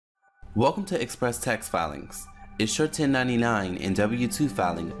Welcome to ExpressTaxFilings. It's your 1099 and W-2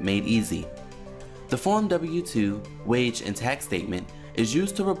 filing made easy. The Form W-2 wage and tax statement is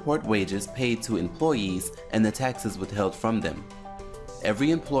used to report wages paid to employees and the taxes withheld from them.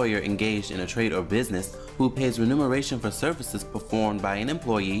 Every employer engaged in a trade or business who pays remuneration for services performed by an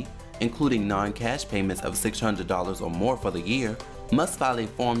employee, including non-cash payments of $600 or more for the year, must file a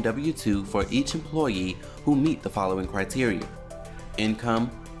Form W-2 for each employee who meet the following criteria: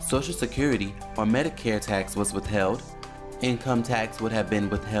 income, Social Security, or Medicare tax was withheld. Income tax would have been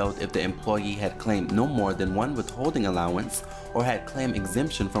withheld if the employee had claimed no more than one withholding allowance or had claimed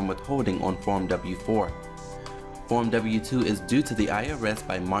exemption from withholding on Form W-4. Form W-2 is due to the IRS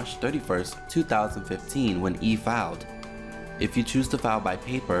by March 31st, 2015 when e-filed. If you choose to file by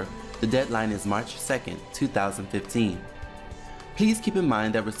paper, the deadline is March 2nd, 2015. Please keep in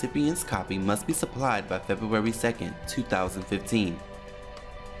mind that recipient's copy must be supplied by February 2nd, 2015.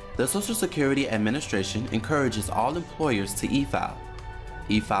 The Social Security Administration encourages all employers to e-file.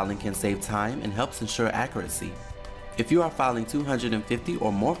 E-filing can save time and helps ensure accuracy. If you are filing 250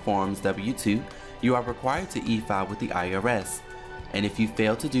 or more forms W-2, you are required to e-file with the IRS, and if you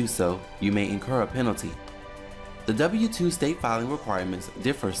fail to do so, you may incur a penalty. The W-2 state filing requirements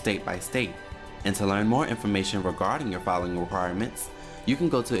differ state by state, and to learn more information regarding your filing requirements, you can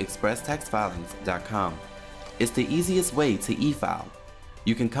go to ExpressTaxFilings.com. It's the easiest way to e-file.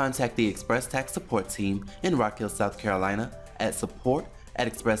 You can contact the Express Tax support team in Rock Hill, South Carolina at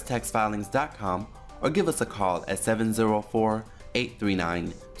support@expresstaxfilings.com or give us a call at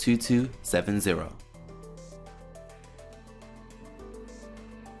 704-839-2270.